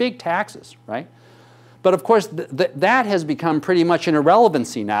 So they're big taxes, right? But of course, that has become pretty much an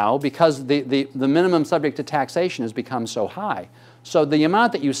irrelevancy now because the minimum subject to taxation has become so high. So the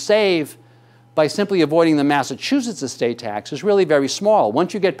amount that you save by simply avoiding the Massachusetts estate tax is really very small.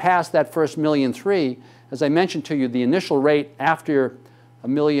 Once you get past that first $1.3 million, as I mentioned to you, the initial rate after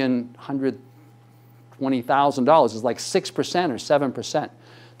 $1,120,000 is like 6% or 7%.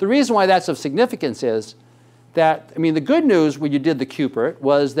 The reason why that's of significance is that, I mean, the good news when you did the QPRT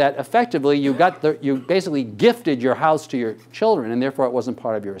was that effectively you basically gifted your house to your children, and therefore it wasn't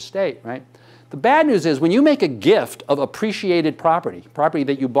part of your estate, right? The bad news is when you make a gift of appreciated property, property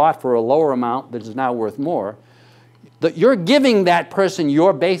that you bought for a lower amount that is now worth more, that you're giving that person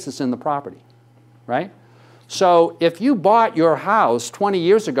your basis in the property, right? So if you bought your house 20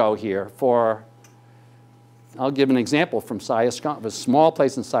 years ago here for, I'll give an example from Siasconset, a small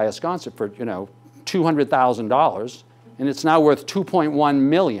place in Siasconset for, you know, $200,000, and it's now worth $2.1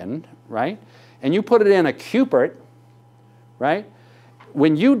 million, right? And you put it in a cupid, right?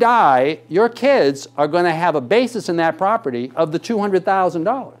 When you die, your kids are going to have a basis in that property of the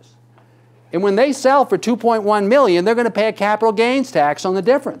 $200,000. And when they sell for $2.1 million, they're going to pay a capital gains tax on the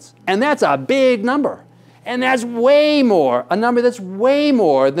difference. And that's a big number. And that's way more, a number that's way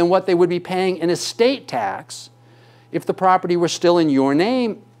more than what they would be paying in estate tax if the property were still in your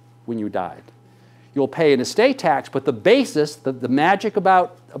name when you died. You'll pay an estate tax, but the basis, the magic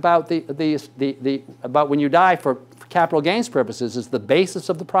about when you die for capital gains purposes is the basis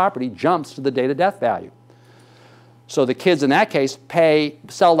of the property jumps to the date of death value. So the kids in that case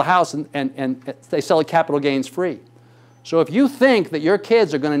sell the house and they sell it capital gains free. So if you think that your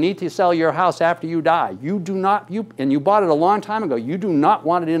kids are going to need to sell your house after you die, you do not, and you bought it a long time ago, you do not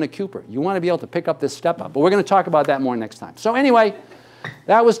want it in a cupid. You want to be able to pick up this step up. But we're going to talk about that more next time. So anyway,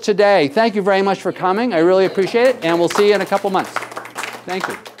 that was today. Thank you very much for coming. I really appreciate it, and we'll see you in a couple months. Thank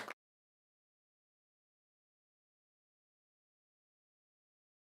you.